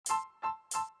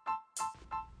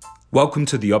Welcome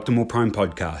to the Optimal Prime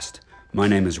Podcast. My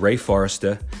name is Ray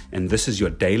Forrester, and this is your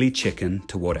daily check-in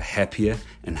toward a happier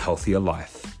and healthier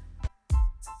life.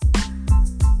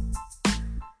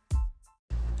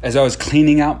 As I was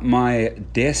cleaning out my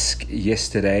desk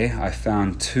yesterday, I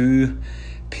found two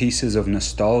pieces of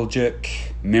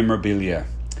nostalgic memorabilia.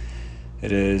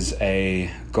 It is a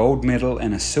gold medal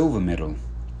and a silver medal.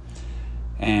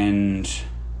 And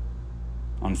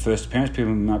on first appearance,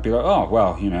 people might be like, oh,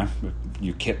 well,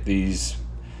 you kept these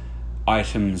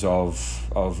items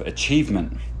of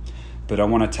achievement. But I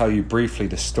want to tell you briefly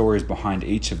the stories behind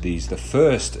each of these. The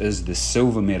first is the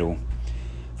silver medal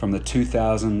from the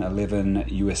 2011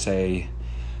 USA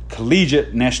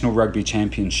Collegiate National Rugby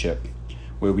Championship,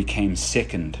 where we came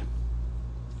second.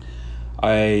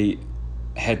 I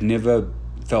had never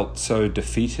felt so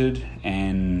defeated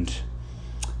and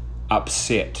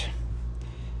upset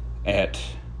at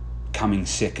coming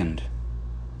second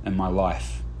in my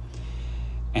life.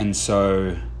 And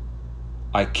so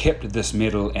I kept this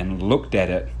medal and looked at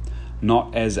it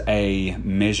not as a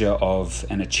measure of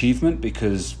an achievement,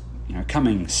 because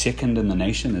coming second in the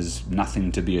nation is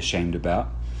nothing to be ashamed about,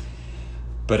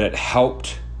 but it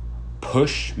helped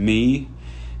push me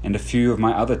and a few of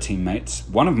my other teammates.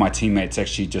 One of my teammates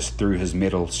actually just threw his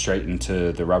medal straight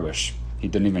into the rubbish. He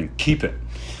didn't even keep it.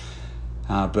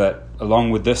 But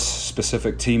along with this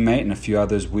specific teammate and a few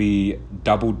others, we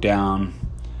doubled down,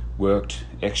 worked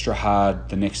extra hard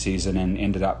the next season, and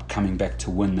ended up coming back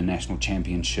to win the national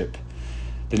championship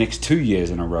the next 2 years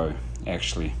in a row,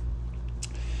 actually.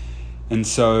 And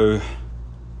so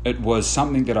it was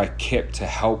something that I kept to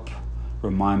help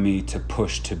remind me to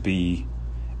push to be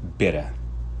better.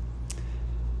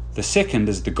 The second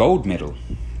is the gold medal.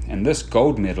 And this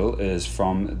gold medal is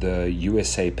from the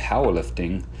USA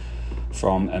Powerlifting,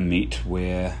 from a meet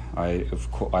where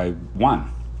I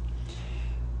won.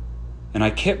 And I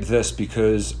kept this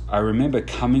because I remember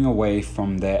coming away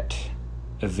from that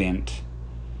event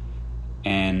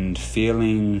and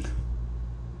feeling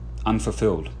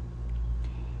unfulfilled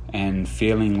and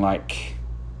feeling like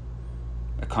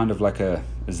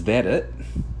is that it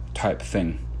type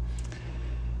thing.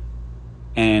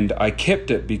 And I kept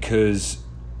it because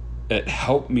it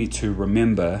helped me to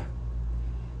remember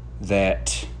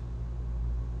that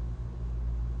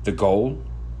the goal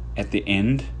at the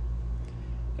end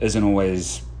isn't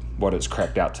always what it's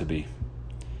cracked out to be.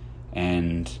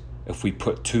 And if we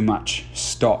put too much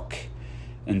stock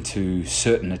into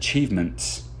certain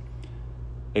achievements,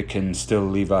 it can still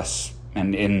leave us,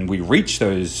 and we reach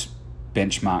those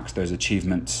benchmarks, those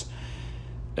achievements,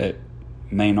 it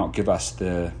may not give us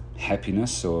the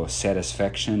happiness or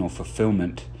satisfaction or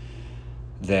fulfillment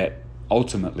that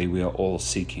ultimately we are all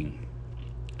seeking.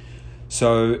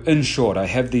 So in short, I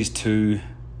have these two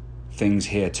things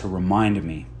here to remind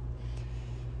me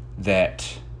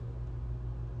that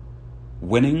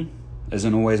winning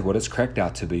isn't always what it's cracked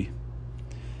out to be,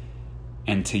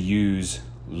 and to use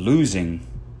losing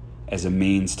as a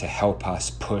means to help us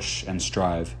push and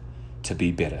strive to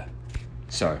be better.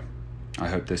 So I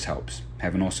hope this helps.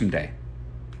 Have an awesome day,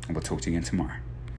 and we'll talk to you again tomorrow.